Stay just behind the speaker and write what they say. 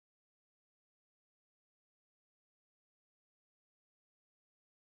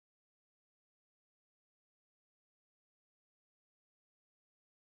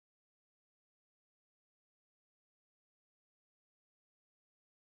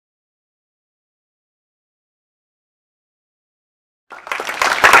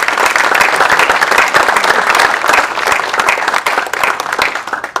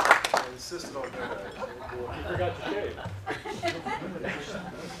insisted on doing that. You forgot to shave.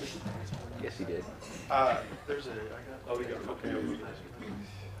 Yes, he did. There's a, I got, oh, we got, okay. We're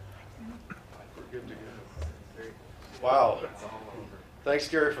good to go. Wow. Thanks,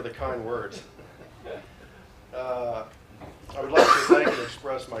 Gary, for the kind words. I would like to thank and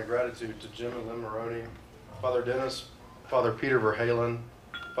express my gratitude to Jim and Lynn Moroney, Father Dennis, Father Peter Verhalen,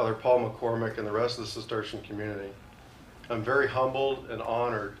 Father Paul McCormick, and the rest of the Cistercian community. I'm very humbled and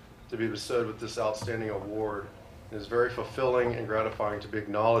honored to be bestowed with this outstanding award. It is very fulfilling and gratifying to be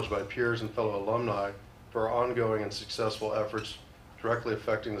acknowledged by peers and fellow alumni for our ongoing and successful efforts directly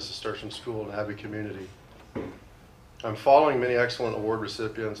affecting the Cistercian school and Abbey community. I'm following many excellent award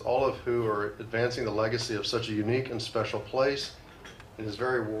recipients, all of who are advancing the legacy of such a unique and special place. It is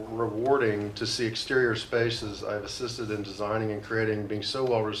very rewarding to see exterior spaces I've assisted in designing and creating being so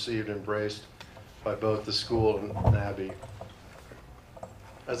well received and embraced by both the school and Abbey.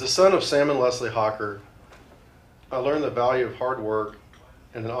 As the son of Sam and Leslie Hocker, I learned the value of hard work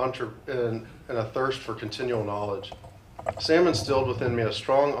and a thirst for continual knowledge. Sam instilled within me a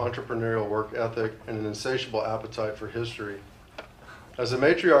strong entrepreneurial work ethic and an insatiable appetite for history. As a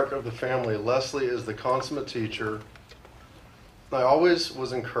matriarch of the family, Leslie is the consummate teacher. I always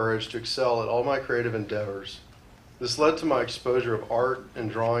was encouraged to excel at all my creative endeavors. This led to my exposure of art and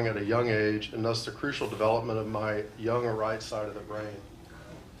drawing at a young age, and thus the crucial development of my young right side of the brain.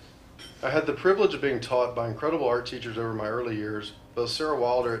 I had the privilege of being taught by incredible art teachers over my early years, both Sarah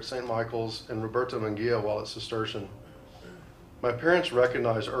Wilder at St. Michael's and Roberto Munguia while at Cistercian. My parents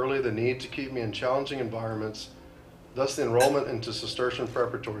recognized early the need to keep me in challenging environments, thus the enrollment into Cistercian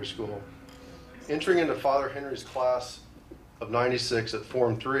Preparatory School. Entering into Father Henry's class of 96 at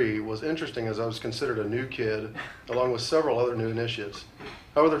Form 3 was interesting as I was considered a new kid, along with several other new initiates.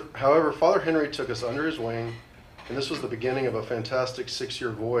 However, Father Henry took us under his wing, and this was the beginning of a fantastic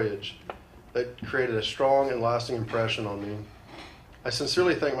 6-year voyage that created a strong and lasting impression on me. I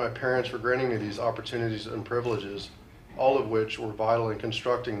sincerely thank my parents for granting me these opportunities and privileges, all of which were vital in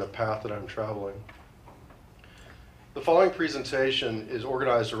constructing the path that I'm traveling. The following presentation is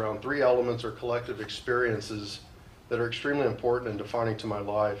organized around 3 elements or collective experiences that are extremely important and defining to my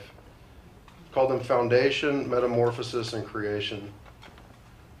life. I've called them foundation, metamorphosis, and creation.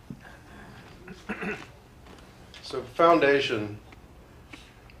 So foundation.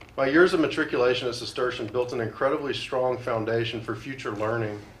 My years of matriculation at Cistercian built an incredibly strong foundation for future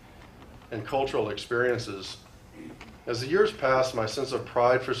learning and cultural experiences. As the years pass, my sense of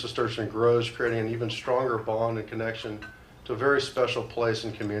pride for Cistercian grows, creating an even stronger bond and connection to a very special place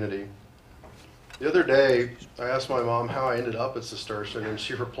and community. The other day, I asked my mom how I ended up at Cistercian, and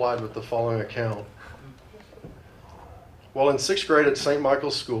she replied with the following account. While in 6th grade at St.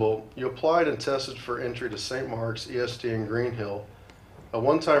 Michael's School, you applied and tested for entry to St. Mark's, EST, and Green Hill, a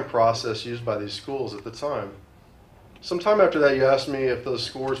one-time process used by these schools at the time. Sometime after that, you asked me if those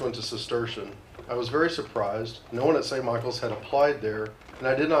scores went to Cistercian. I was very surprised. No one at St. Michael's had applied there, and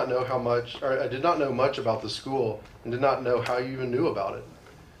I did not know much about the school and did not know how you even knew about it.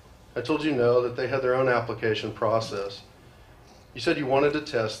 I told you no, that they had their own application process. You said you wanted to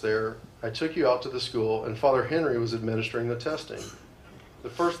test there. I took you out to the school, and Father Henry was administering the testing. The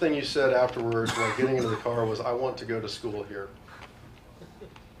first thing you said afterwards while getting into the car was, "I want to go to school here."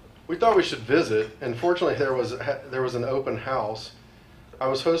 We thought we should visit, and fortunately there was an open house. I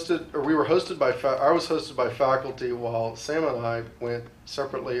was hosted by faculty while Sam and I went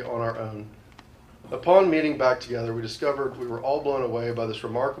separately on our own. Upon meeting back together, we discovered we were all blown away by this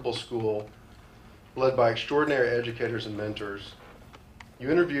remarkable school led by extraordinary educators and mentors. You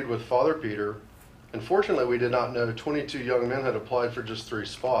interviewed with Father Peter, and fortunately we did not know 22 young men had applied for just 3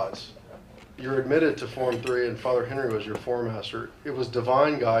 spots. You were admitted to Form 3, and Father Henry was your form master. It was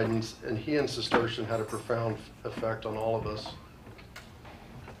divine guidance, and he and Cistercian had a profound effect on all of us.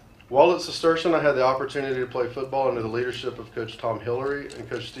 While at Cistercian, I had the opportunity to play football under the leadership of Coach Tom Hillary and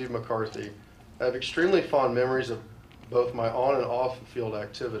Coach Steve McCarthy. I have extremely fond memories of both my on and off-field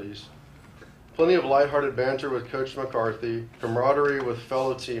activities. Plenty of lighthearted banter with Coach McCarthy, camaraderie with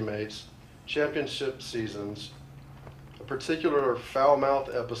fellow teammates, championship seasons. A particular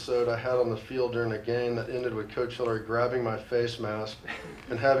foul-mouthed episode I had on the field during a game that ended with Coach Hillary grabbing my face mask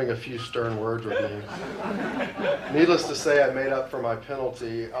and having a few stern words with me. Needless to say, I made up for my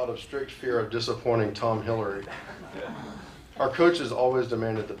penalty out of strict fear of disappointing Tom Hillary. Our coaches always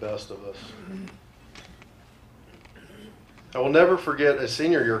demanded the best of us. I will never forget a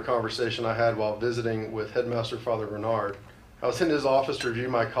senior year conversation I had while visiting with Headmaster Father Bernard. I was in his office to review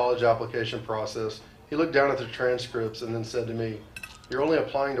my college application process. He looked down at the transcripts and then said to me, "You're only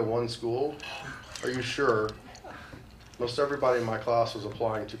applying to one school? Are you sure?" Most everybody in my class was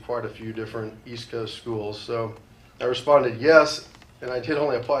applying to quite a few different East Coast schools, so I responded yes, and I did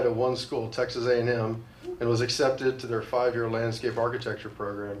only apply to one school, Texas A&M, and was accepted to their 5-year landscape architecture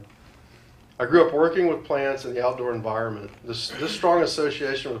program. I grew up working with plants in the outdoor environment. This strong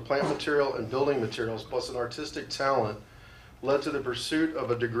association with plant material and building materials, plus an artistic talent, led to the pursuit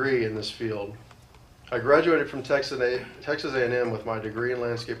of a degree in this field. I graduated from Texas A&M with my degree in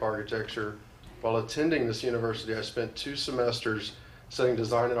landscape architecture. While attending this university, I spent 2 semesters studying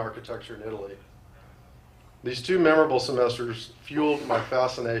design and architecture in Italy. These 2 memorable semesters fueled my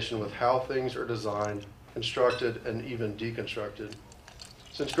fascination with how things are designed, constructed, and even deconstructed.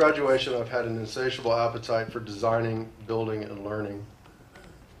 Since graduation, I've had an insatiable appetite for designing, building, and learning.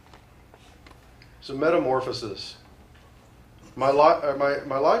 So, metamorphosis. My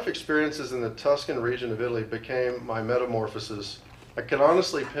life experiences in the Tuscan region of Italy became my metamorphosis. I can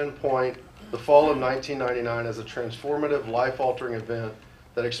honestly pinpoint the fall of 1999 as a transformative, life-altering event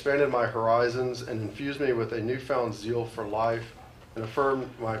that expanded my horizons and infused me with a newfound zeal for life and affirmed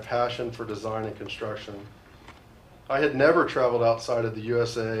my passion for design and construction. I had never traveled outside of the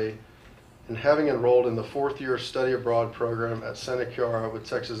USA, and having enrolled in the 4th-year study abroad program at Santa Chiara with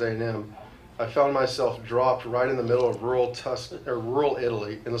Texas A&M, I found myself dropped right in the middle of rural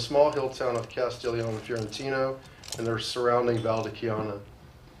Italy, in the small hill town of Castiglione Fiorentino and their surrounding Val di Chiana.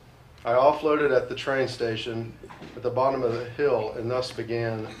 I offloaded at the train station at the bottom of the hill, and thus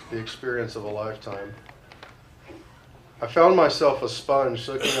began the experience of a lifetime. I found myself a sponge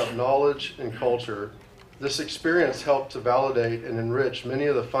soaking up knowledge and culture. This experience helped to validate and enrich many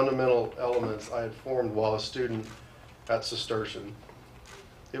of the fundamental elements I had formed while a student at Cistercian.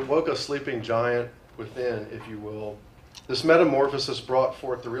 It woke a sleeping giant within, if you will. This metamorphosis brought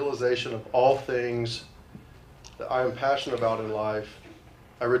forth the realization of all things that I am passionate about in life.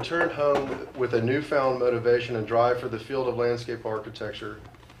 I returned home with a newfound motivation and drive for the field of landscape architecture.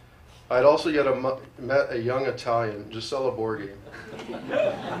 I had also met a young Italian, Gisela Borghi.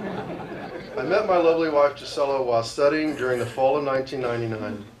 I met my lovely wife Gisela while studying during the fall of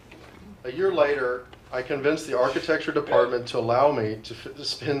 1999. A year later, I convinced the architecture department to allow me to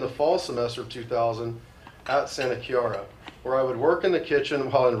spend the fall semester of 2000 at Santa Chiara, where I would work in the kitchen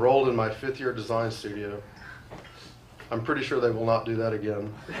while enrolled in my 5th-year design studio. I'm pretty sure they will not do that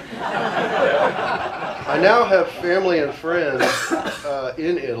again. I now have family and friends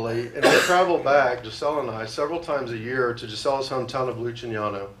in Italy, and we travel back, Gisela and I, several times a year to Gisela's hometown of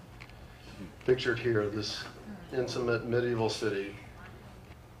Lucignano, pictured here, this intimate medieval city.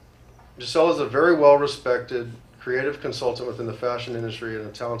 Gisela is a very well-respected creative consultant within the fashion industry and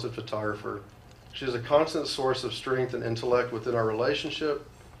a talented photographer. She is a constant source of strength and intellect within our relationship.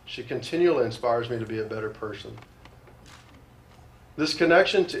 She continually inspires me to be a better person. This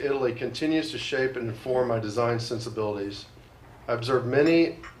connection to Italy continues to shape and inform my design sensibilities. I observed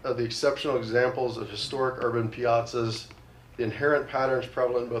many of the exceptional examples of historic urban piazzas, the inherent patterns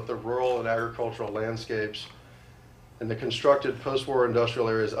prevalent in both the rural and agricultural landscapes, and the constructed post-war industrial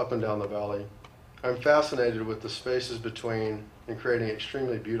areas up and down the valley. I'm fascinated with the spaces between and creating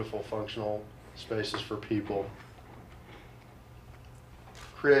extremely beautiful functional spaces for people.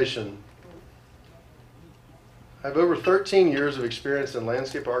 Creation. I have over 13 years of experience in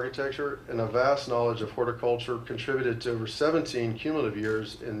landscape architecture and a vast knowledge of horticulture, contributed to over 17 cumulative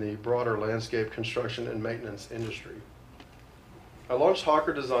years in the broader landscape construction and maintenance industry. I launched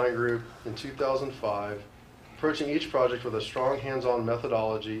Hocker Design Group in 2005, approaching each project with a strong hands-on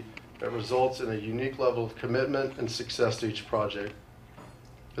methodology that results in a unique level of commitment and success to each project.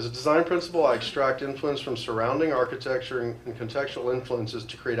 As a design principle, I extract influence from surrounding architecture and contextual influences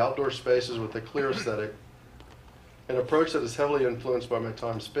to create outdoor spaces with a clear aesthetic, an approach that is heavily influenced by my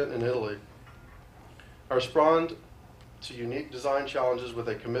time spent in Italy. I respond to unique design challenges with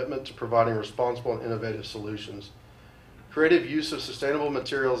a commitment to providing responsible and innovative solutions. Creative use of sustainable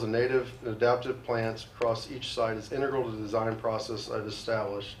materials and native and adaptive plants across each site is integral to the design process I've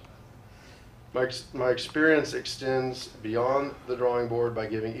established. My experience extends beyond the drawing board by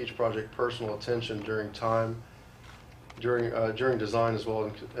giving each project personal attention during design as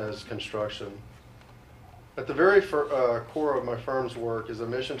well as construction. At the very core of my firm's work is a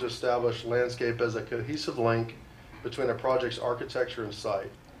mission to establish landscape as a cohesive link between a project's architecture and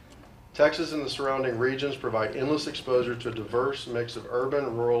site. Texas and the surrounding regions provide endless exposure to a diverse mix of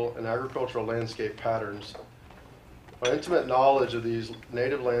urban, rural, and agricultural landscape patterns. My intimate knowledge of these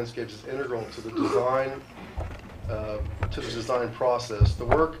native landscapes is integral to the design process. The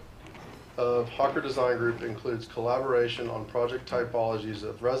work of Hocker Design Group includes collaboration on project typologies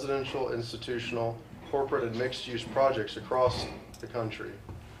of residential, institutional, corporate, and mixed-use projects across the country.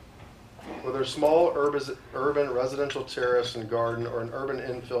 Whether a small urban residential terrace and garden or an urban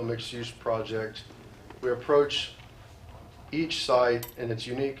infill mixed-use project, we approach each site and its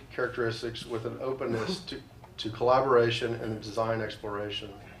unique characteristics with an openness to collaboration and design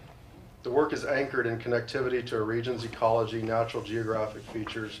exploration. The work is anchored in connectivity to a region's ecology, natural geographic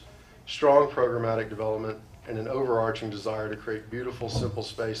features, strong programmatic development, and an overarching desire to create beautiful, simple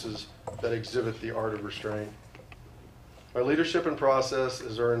spaces that exhibit the art of restraint. My leadership and process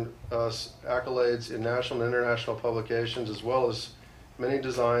has earned us accolades in national and international publications, as well as many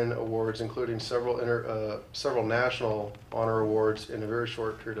design awards, including several national honor awards in a very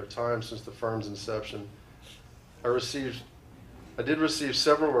short period of time since the firm's inception. I did receive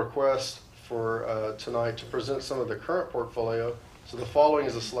several requests for tonight to present some of the current portfolio, so the following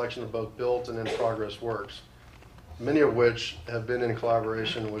is a selection of both built and in-progress works, many of which have been in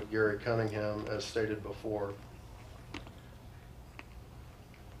collaboration with Gary Cunningham, as stated before.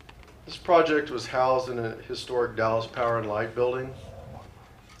 This project was housed in a historic Dallas Power and Light building,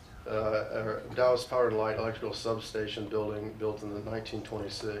 Dallas Power and Light electrical substation building built in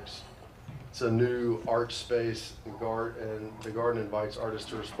 1926. It's a new art space, and the garden invites artists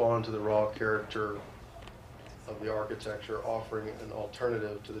to respond to the raw character of the architecture, offering an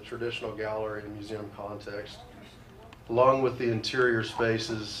alternative to the traditional gallery and museum context. Along with the interior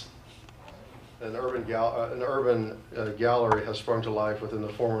spaces, an urban gallery has sprung to life within the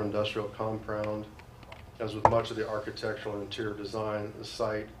former industrial compound. As with much of the architectural and interior design, the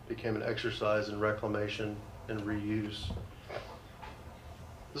site became an exercise in reclamation and reuse.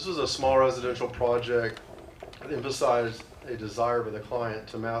 This was a small residential project that emphasized a desire by the client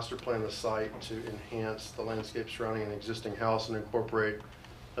to master plan the site to enhance the landscape surrounding an existing house and incorporate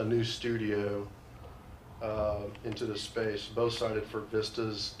a new studio into the space, both sided for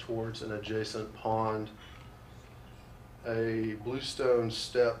vistas towards an adjacent pond. A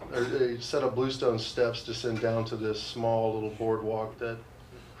set of bluestone steps descend down to this small little boardwalk that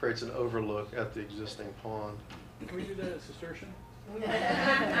creates an overlook at the existing pond. Can we do that at Cistercian?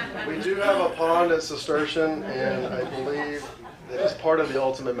 We do have a pond at Cistercian, and I believe that as part of the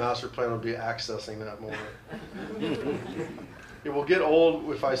ultimate master plan would be accessing that more. It will get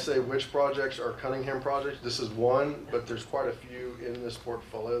old if I say which projects are Cunningham projects. This is one, but there's quite a few in this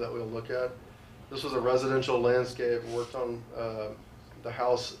portfolio that we'll look at. This was a residential landscape worked on. The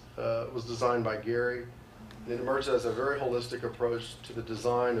house was designed by Gary. And it emerged as a very holistic approach to the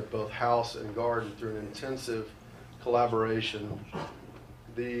design of both house and garden through an intensive collaboration.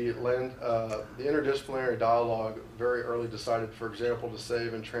 The interdisciplinary dialogue very early decided, for example, to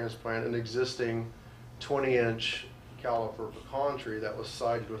save and transplant an existing 20-inch caliper pecan tree that was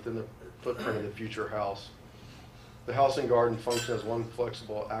sited within the footprint of the future house. The house and garden function as one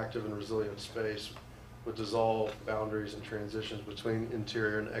flexible, active, and resilient space with dissolved boundaries and transitions between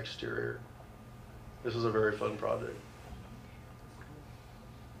interior and exterior. This was a very fun project.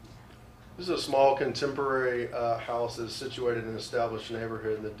 This is a small contemporary house that is situated in an established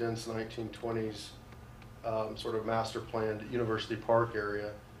neighborhood in the dense 1920s sort of master planned University Park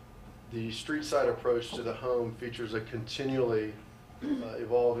area. The street side approach to the home features a continually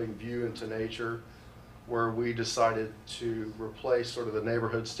evolving view into nature, where we decided to replace sort of the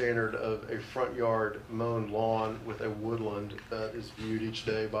neighborhood standard of a front yard mown lawn with a woodland that is viewed each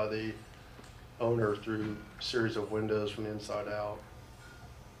day by the owner through a series of windows from the inside out.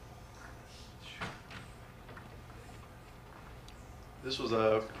 This was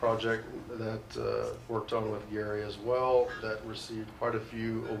a project that worked on with Gary as well, that received quite a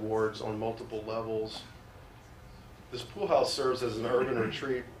few awards on multiple levels. This pool house serves as an urban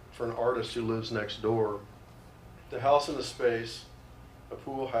retreat for an artist who lives next door. The house in the space, a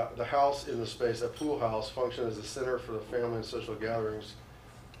pool house, functioned as a center for the family and social gatherings,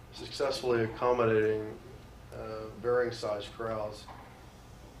 successfully accommodating varying sized crowds.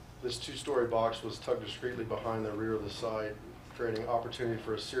 This two-story box was tucked discreetly behind the rear of the site, creating opportunity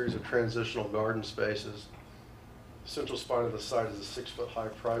for a series of transitional garden spaces. The central spine of the site is a 6-foot-high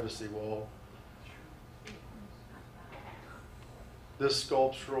privacy wall. This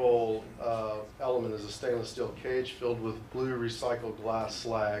sculptural element is a stainless steel cage filled with blue recycled glass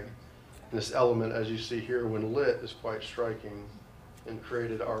slag. And this element, as you see here, when lit, is quite striking and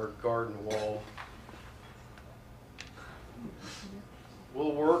created our garden wall.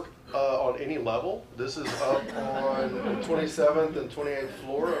 We'll work on any level. This is up on the 27th and 28th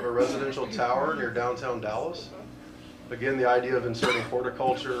floor of a residential tower near downtown Dallas. Again, the idea of inserting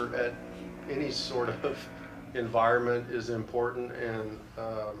horticulture at any sort of environment is important and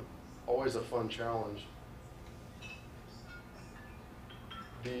always a fun challenge.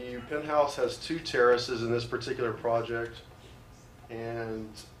 The penthouse has 2 terraces in this particular project, and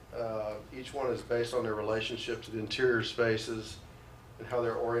Each one is based on their relationship to the interior spaces and how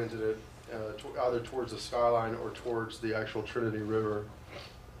they're oriented either towards the skyline or towards the actual Trinity River.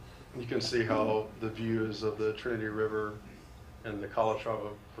 You can see how the view is of the Trinity River and the Calatrava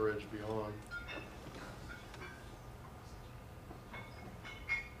Bridge beyond.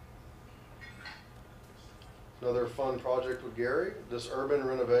 Another fun project with Gary. This urban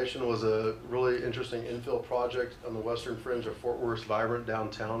renovation was a really interesting infill project on the western fringe of Fort Worth's vibrant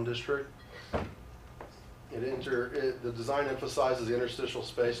downtown district. The design emphasizes the interstitial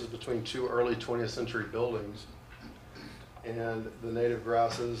spaces between two early 20th century buildings, and the native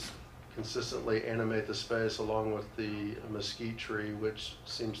grasses consistently animate the space along with the mesquite tree, which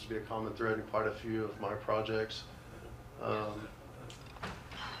seems to be a common thread in quite a few of my projects.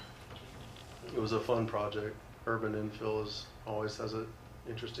 It was a fun project. Urban infill always has an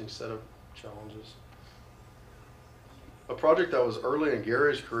interesting set of challenges. A project that was early in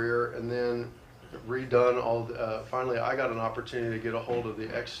Gary's career and then redone finally I got an opportunity to get a hold of the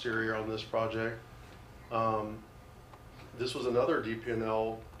exterior on this project. This was another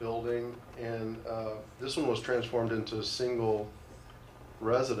DP&L building, and this one was transformed into a single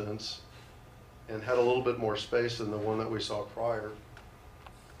residence and had a little bit more space than the one that we saw prior.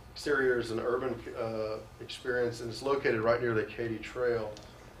 Exterior is an urban experience, and it's located right near the Katy Trail.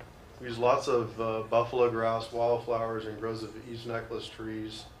 We use lots of buffalo grass, wildflowers, and groves of East Necklace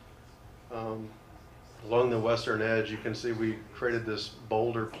trees. Along the western edge, you can see we created this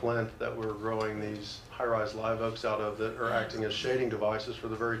boulder plinth that we're growing these high-rise live oaks out of that are acting as shading devices for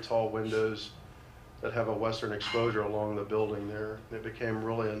the very tall windows that have a western exposure along the building there. And it became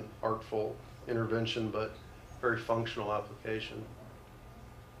really an artful intervention, but very functional application.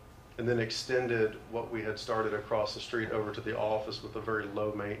 And then extended what we had started across the street over to the office with a very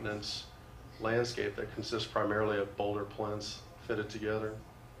low maintenance landscape that consists primarily of boulder plinths fitted together.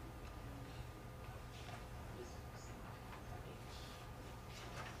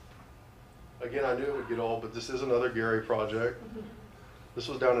 Again, I knew it would get old, but this is another Gary project. This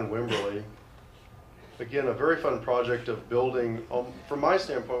was down in Wimberley. Again, a very fun project of building. From my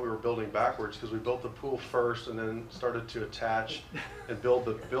standpoint, we were building backwards because we built the pool first and then started to attach and build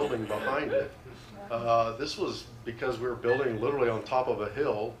the building behind it. This was because we were building literally on top of a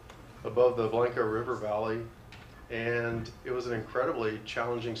hill above the Blanco River Valley, and it was an incredibly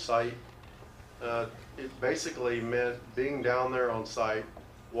challenging site. It basically meant being down there on site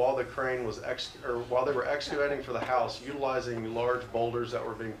while the crane was while they were excavating for the house, utilizing large boulders that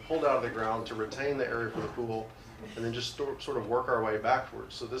were being pulled out of the ground to retain the area for the pool, and then just sort of work our way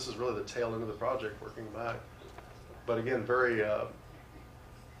backwards. So this is really the tail end of the project, working back. But again, very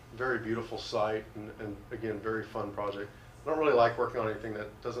beautiful site, and again, very fun project. I don't really like working on anything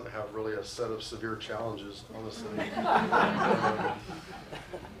that doesn't have really a set of severe challenges, honestly.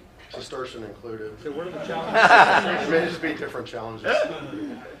 Cistercian included. So what are the challenges? It may just be different challenges.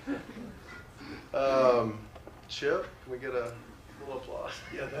 Chip, can we get a little applause?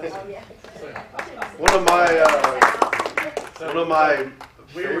 Yeah, that's one of my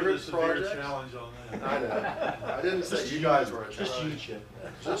we were favorite the severe projects. challenge on that. I know. I didn't say you guys were a Just you, challenge. Chip.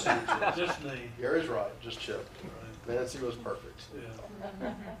 Just you, Chip. Just me. Gary's right. Just Chip. Right. Nancy was perfect.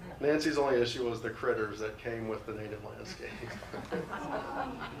 Yeah. Nancy's only issue was the critters that came with the native landscape.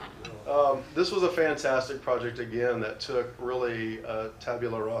 This was a fantastic project again that took really a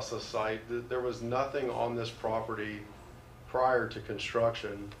tabula rasa site. There was nothing on this property prior to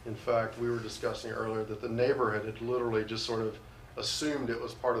construction. In fact, we were discussing earlier that the neighborhood had literally just sort of assumed it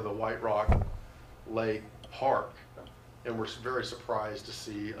was part of the White Rock Lake Park, and were very surprised to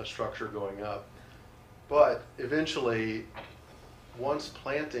see a structure going up. But eventually, once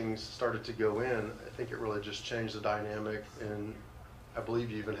plantings started to go in, I think it really just changed the dynamic, and I believe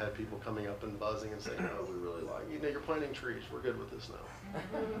you even had people coming up and buzzing and saying, "Oh, we really like you're planting trees. We're good with this now."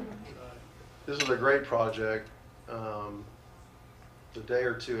 This was a great project. The day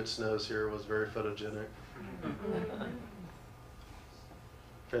or two it snows here was very photogenic.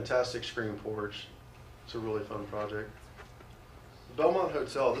 Fantastic screen porch. It's a really fun project. Belmont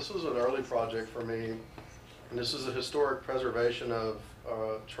Hotel. This was an early project for me. And this is a historic preservation of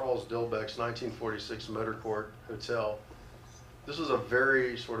Charles Dilbeck's 1946 Motor Court Hotel. This was a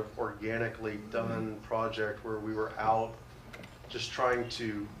very sort of organically done project where we were out just trying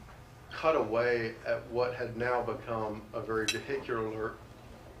to cut away at what had now become a very vehicular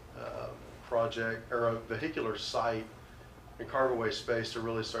project, or a vehicular site, and carve away space to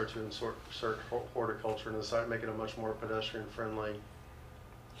really start to insert horticulture into the site, make it a much more pedestrian-friendly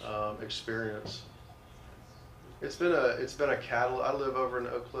experience. It's been a catalyst. I live over in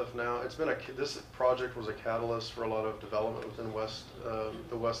Oak Cliff now. This project was a catalyst for a lot of development within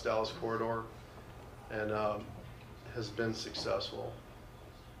the West Dallas corridor, and has been successful.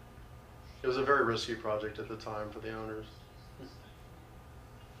 It was a very risky project at the time for the owners.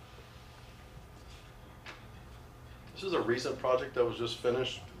 This is a recent project that was just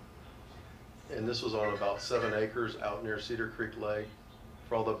finished, and this was on about 7 acres out near Cedar Creek Lake.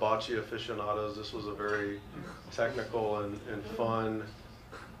 For all the bocce aficionados, this was a very technical and fun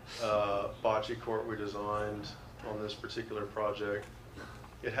bocce court we designed on this particular project.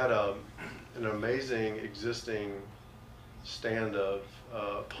 It had an amazing existing stand of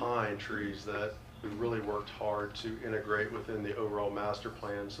pine trees that we really worked hard to integrate within the overall master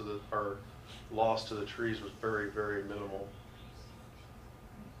plan so that our loss to the trees was very, very minimal.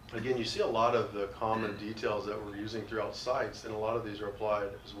 Again, you see a lot of the common details that we're using throughout sites, and a lot of these are applied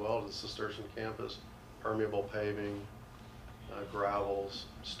as well to the Cistercian campus. Permeable paving, gravels,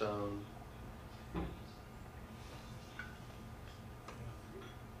 stone.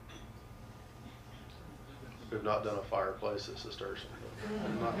 We've not done a fireplace at Cistercian.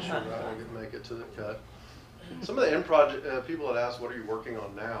 I'm not sure that will make it to the cut. Some of the end project people had asked, what are you working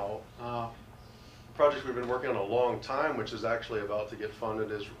on now? Project we've been working on a long time, which is actually about to get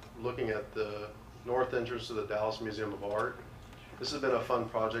funded, is looking at the north entrance to the Dallas Museum of Art. This has been a fun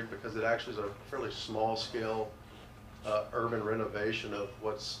project because it actually is a fairly small scale urban renovation of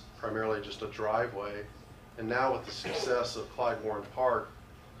what's primarily just a driveway. And now with the success of Clyde Warren Park,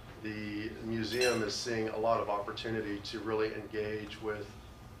 the museum is seeing a lot of opportunity to really engage with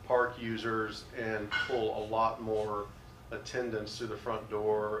park users and pull a lot more attendance through the front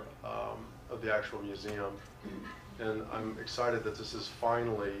door of the actual museum. And I'm excited that this is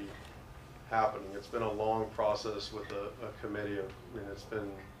finally happening. It's been a long process with a committee of, it's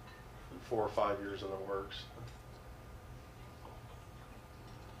been 4 or 5 years in the works.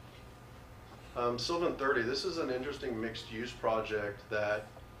 Sylvan 30, this is an interesting mixed-use project that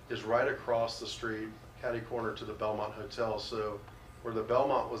is right across the street, catty corner to the Belmont Hotel. So where the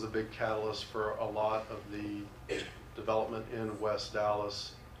Belmont was a big catalyst for a lot of the development in West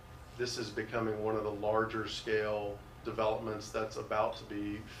Dallas, this is becoming one of the larger scale developments that's about to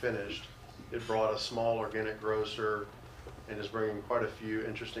be finished. It brought a small organic grocer and is bringing quite a few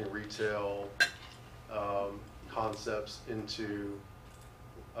interesting retail concepts into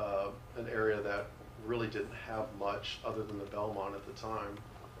an area that really didn't have much other than the Belmont at the time.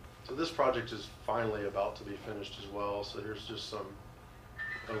 So this project is finally about to be finished as well. So here's just some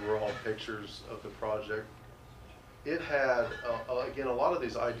overall pictures of the project. It had, again, a lot of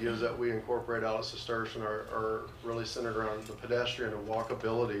these ideas that we incorporate out at Cistercian are really centered around the pedestrian and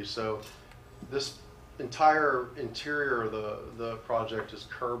walkability. So this entire interior of the project is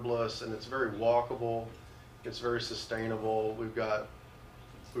curbless, and it's very walkable. It's very sustainable.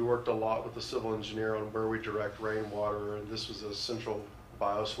 We worked a lot with the civil engineer on where we direct rainwater, and this was a central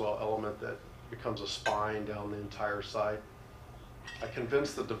bioswale element that becomes a spine down the entire site. I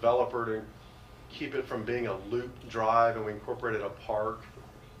convinced the developer to keep it from being a loop drive, and we incorporated a park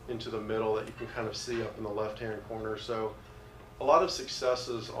into the middle that you can kind of see up in the left-hand corner. So a lot of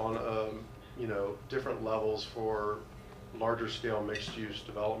successes on different levels for larger scale mixed-use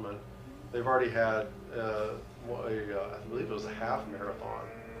development. They've already had I believe it was a half marathon,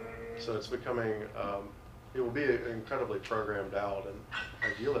 so it's becoming it will be incredibly programmed out and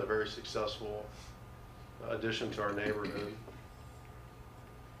ideally a very successful addition to our neighborhood.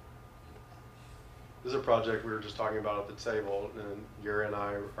 This is a project we were just talking about at the table, and Gary and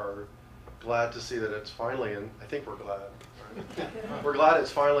I are glad to see that it's finally, and I think we're glad. Right? We're glad it's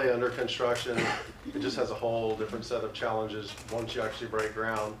finally under construction. It just has a whole different set of challenges once you actually break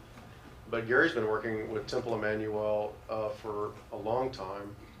ground. But Gary's been working with Temple Emmanuel for a long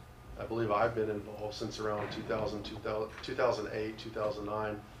time. I believe I've been involved since around 2008,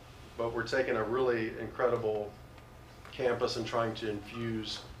 2009. But we're taking a really incredible campus and trying to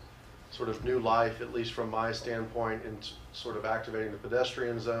infuse sort of new life, at least from my standpoint, in sort of activating the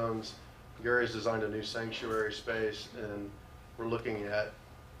pedestrian zones. Gary's designed a new sanctuary space, and we're looking at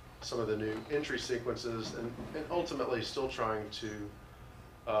some of the new entry sequences and ultimately still trying to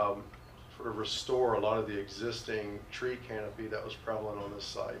sort of restore a lot of the existing tree canopy that was prevalent on this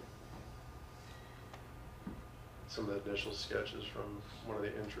site. Some of the initial sketches from one of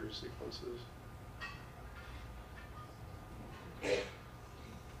the entry sequences.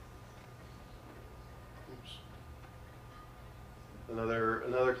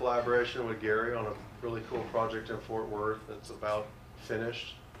 Another collaboration with Gary on a really cool project in Fort Worth that's about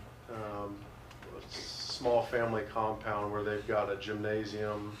finished. A small family compound where they've got a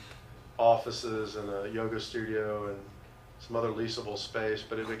gymnasium, offices and a yoga studio and some other leasable space,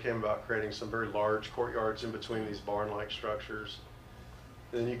 but it became about creating some very large courtyards in between these barn-like structures.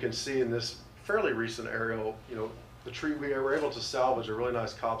 And you can see in this fairly recent aerial, the tree, we were able to salvage a really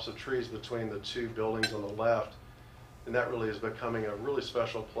nice copse of trees between the two buildings on the left, and that really is becoming a really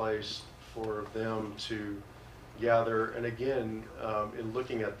special place for them to gather. And again, in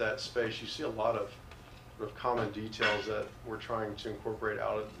looking at that space, you see a lot of sort of common details that we're trying to incorporate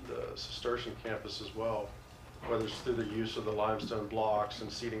out of the Cistercian campus as well, whether it's through the use of the limestone blocks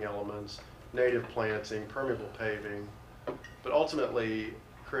and seating elements, native planting, permeable paving, but ultimately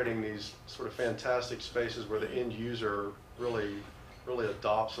creating these sort of fantastic spaces where the end user really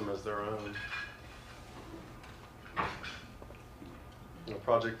adopts them as their own. A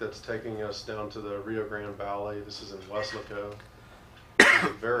project that's taking us down to the Rio Grande Valley. This is in Weslaco. It's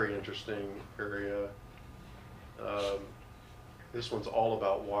a very interesting area. This one's all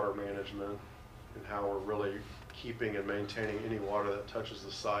about water management and how we're really keeping and maintaining any water that touches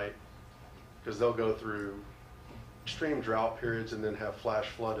the site, because they'll go through extreme drought periods and then have flash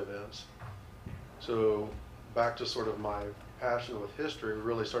flood events. So back to sort of my passion with history, we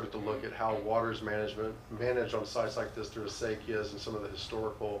really started to look at how water is managed on sites like this through acequias and some of the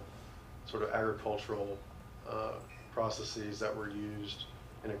historical sort of agricultural processes that were used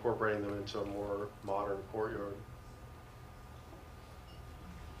and incorporating them into a more modern courtyard.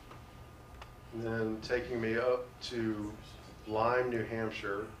 And then taking me up to Lyme, New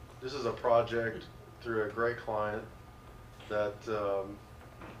Hampshire. This is a project through a great client that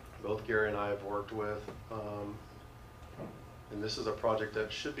both Gary and I have worked with. And this is a project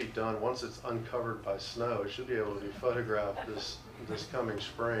that should be done once it's uncovered by snow. It should be able to be photographed this coming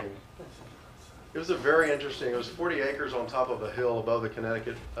spring. It was it was 40 acres on top of a hill above the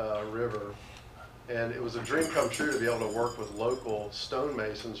Connecticut River. And it was a dream come true to be able to work with local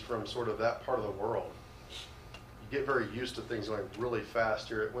stonemasons from sort of that part of the world. You get very used to things going really fast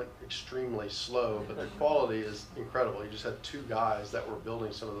here. It went extremely slow, but the quality is incredible. You just had two guys that were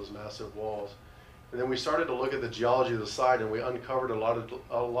building some of those massive walls. And then we started to look at the geology of the site, and we uncovered a lot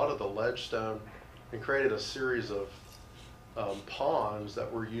of the ledge stone and created a series of ponds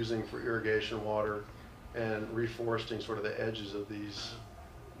that we're using for irrigation water and reforesting sort of the edges of these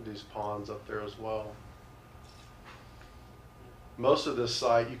ponds up there as well. Most of this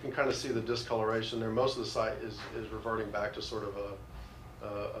site, you can kind of see the discoloration there. Most of the site is reverting back to sort of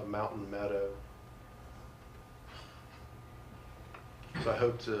a mountain meadow. So I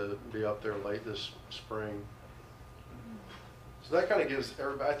hope to be up there late this spring. So that kind of gives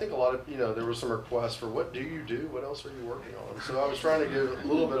everybody, I think a lot of, there were some requests for what do you do? What else are you working on? So I was trying to give a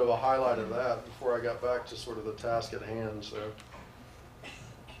little bit of a highlight of that before I got back to sort of the task at hand. So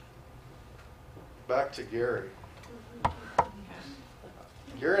back to Gary.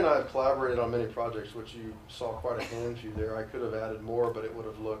 Gary and I have collaborated on many projects, which you saw quite a handful there. I could have added more, but it would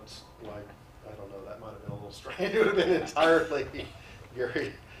have looked like, I don't know, that might have been a little strange. It would have been entirely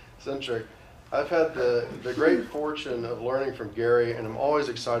Gary-centric. I've had the great fortune of learning from Gary, and I'm always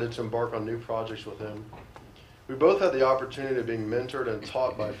excited to embark on new projects with him. We both had the opportunity of being mentored and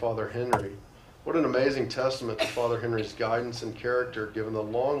taught by Father Henry. What an amazing testament to Father Henry's guidance and character, given the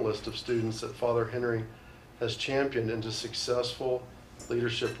long list of students that Father Henry has championed into successful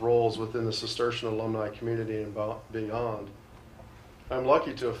leadership roles within the Cistercian alumni community and beyond. I'm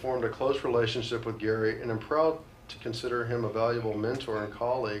lucky to have formed a close relationship with Gary, and I'm proud to consider him a valuable mentor and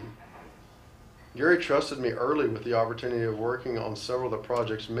colleague. Gary trusted me early with the opportunity of working on several of the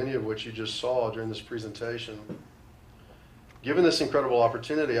projects, many of which you just saw during this presentation. Given this incredible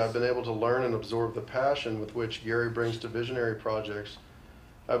opportunity, I've been able to learn and absorb the passion with which Gary brings to visionary projects.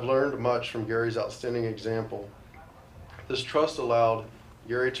 I've learned much from Gary's outstanding example. This trust allowed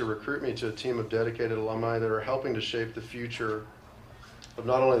Gary to recruit me to a team of dedicated alumni that are helping to shape the future of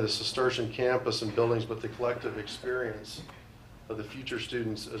not only the Cistercian campus and buildings, but the collective experience of the future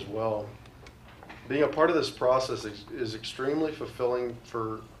students as well. Being a part of this process is extremely fulfilling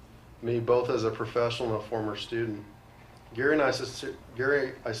for me, both as a professional and a former student. Gary,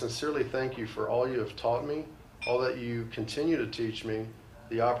 I sincerely thank you for all you have taught me, all that you continue to teach me,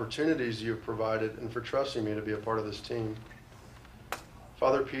 the opportunities you have provided, and for trusting me to be a part of this team.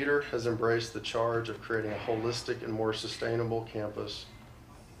 Father Peter has embraced the charge of creating a holistic and more sustainable campus.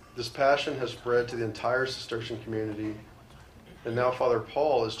 This passion has spread to the entire Cistercian community, and now Father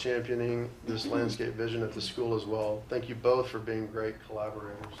Paul is championing this landscape vision at the school as well. Thank you both for being great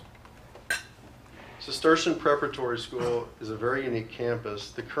collaborators. Cistercian Preparatory School is a very unique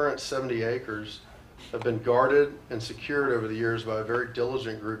campus. The current 70 acres have been guarded and secured over the years by a very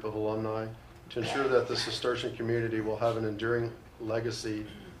diligent group of alumni to ensure that the Cistercian community will have an enduring legacy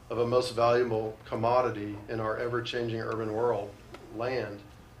of a most valuable commodity in our ever-changing urban world, land.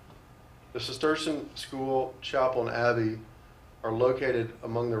 The Cistercian School, Chapel, and Abbey are located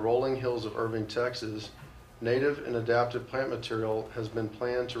among the rolling hills of Irving, Texas. Native and adapted plant material has been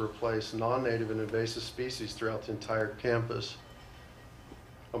planned to replace non-native and invasive species throughout the entire campus.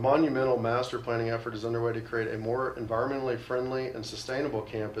 A monumental master planning effort is underway to create a more environmentally friendly and sustainable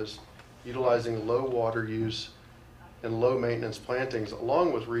campus utilizing low water use and low maintenance plantings,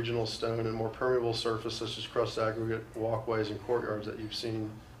 along with regional stone and more permeable surface such as crust aggregate walkways and courtyards that you've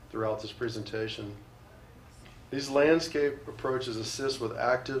seen throughout this presentation. These landscape approaches assist with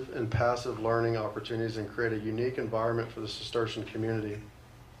active and passive learning opportunities and create a unique environment for the Cistercian community.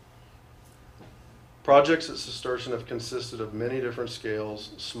 Projects at Cistercian have consisted of many different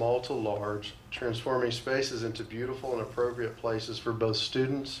scales, small to large, transforming spaces into beautiful and appropriate places for both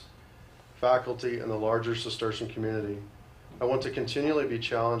students, faculty, and the larger Cistercian community. I want to continually be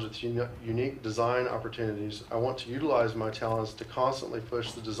challenged with unique design opportunities. I want to utilize my talents to constantly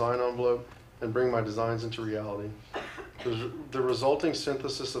push the design envelope and bring my designs into reality. The resulting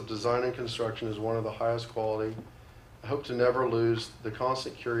synthesis of design and construction is one of the highest quality. I hope to never lose the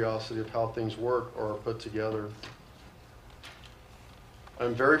constant curiosity of how things work or are put together.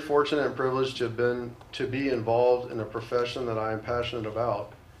 I'm very fortunate and privileged to be involved in a profession that I am passionate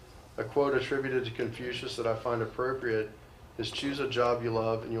about. A quote attributed to Confucius that I find appropriate is, "Choose a job you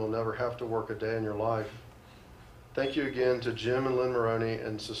love and you will never have to work a day in your life." Thank you again to Jim and Lynn Moroney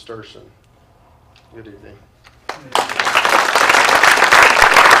and Cistercian. Good evening.